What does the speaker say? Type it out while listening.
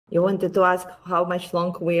You wanted to ask how much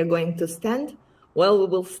longer we are going to stand? Well, we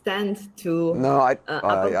will stand to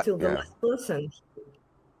up until the last person.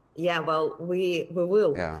 Yeah, well, we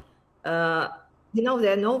will. Yeah. You know,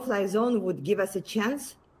 the no-fly zone would give us a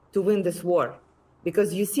chance to win this war,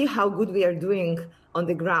 because you see how good we are doing on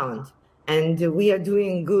the ground, and we are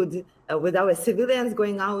doing good with our civilians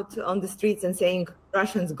going out on the streets and saying,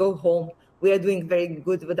 Russians, go home. We are doing very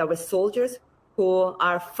good with our soldiers who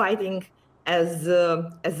are fighting as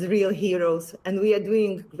real heroes, and we are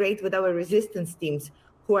doing great with our resistance teams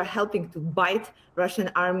who are helping to bite Russian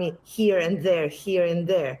army here and there, here and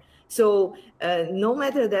there. So no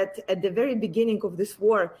matter that at the very beginning of this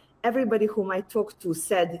war, everybody whom I talked to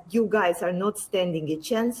said, you guys are not standing a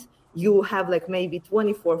chance. You have like maybe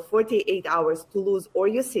 24, 48 hours to lose all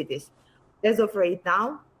your cities. As of right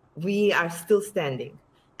now, we are still standing.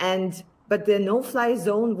 But the no-fly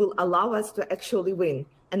zone will allow us to actually win.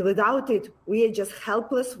 And without it, we are just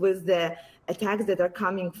helpless with the attacks that are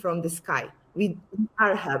coming from the sky. We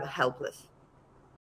are helpless.